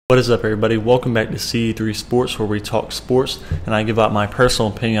What is up, everybody? Welcome back to CE3 Sports, where we talk sports and I give out my personal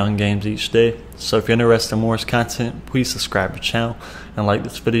opinion on games each day. So if you're interested in more content, please subscribe to the channel and like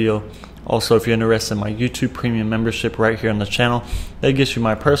this video. Also, if you're interested in my YouTube premium membership right here on the channel, that gets you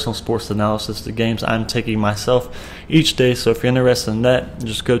my personal sports analysis, the games I'm taking myself each day. So if you're interested in that,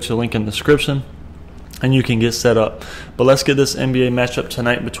 just go to the link in the description and you can get set up. But let's get this NBA matchup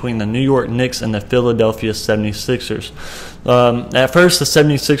tonight between the New York Knicks and the Philadelphia 76ers. At first, the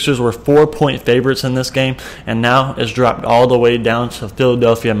 76ers were 4-point favorites in this game, and now it's dropped all the way down to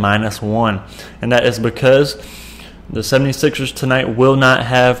Philadelphia -1. And that is because the 76ers tonight will not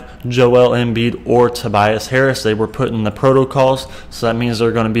have Joel Embiid or Tobias Harris. They were put in the protocols, so that means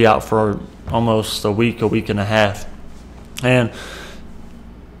they're going to be out for almost a week and a half. And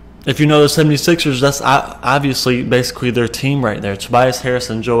if you know the 76ers, that's obviously basically their team right there. Tobias Harris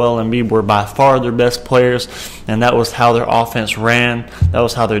and Joel Embiid were by far their best players, and that was how their offense ran. That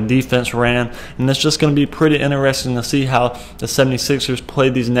was how their defense ran. And it's just going to be pretty interesting to see how the 76ers play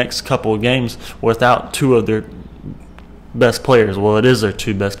these next couple of games without two of their best players. Well, it is their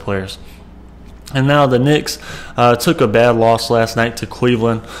two best players. And now the Knicks took a bad loss last night to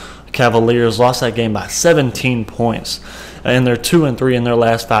Cleveland Cavaliers, lost that game by 17 points. And they're 2-3 in their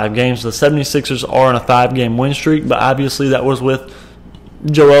last 5 games. The 76ers are on a 5-game win streak, but obviously that was with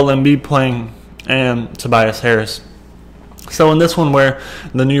Joel Embiid playing and Tobias Harris. So in this one, where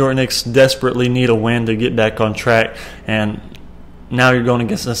the New York Knicks desperately need a win to get back on track, and now you're going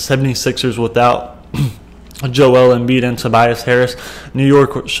against the 76ers without Joel Embiid and Tobias Harris, New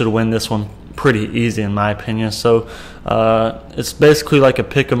York should win this one pretty easy in my opinion. So it's basically like a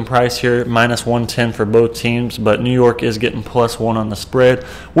pick'em price here, -110 for both teams, but New York is getting +1 on the spread.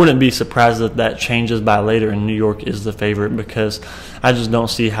 Wouldn't be surprised if that changes by later and New York is the favorite, because I just don't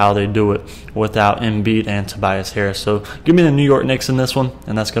see how they do it without Embiid and Tobias Harris. So give me the New York Knicks in this one,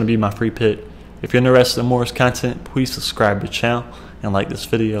 and that's going to be my free pick. If you're interested in more content, please subscribe to the channel and like this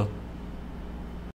video.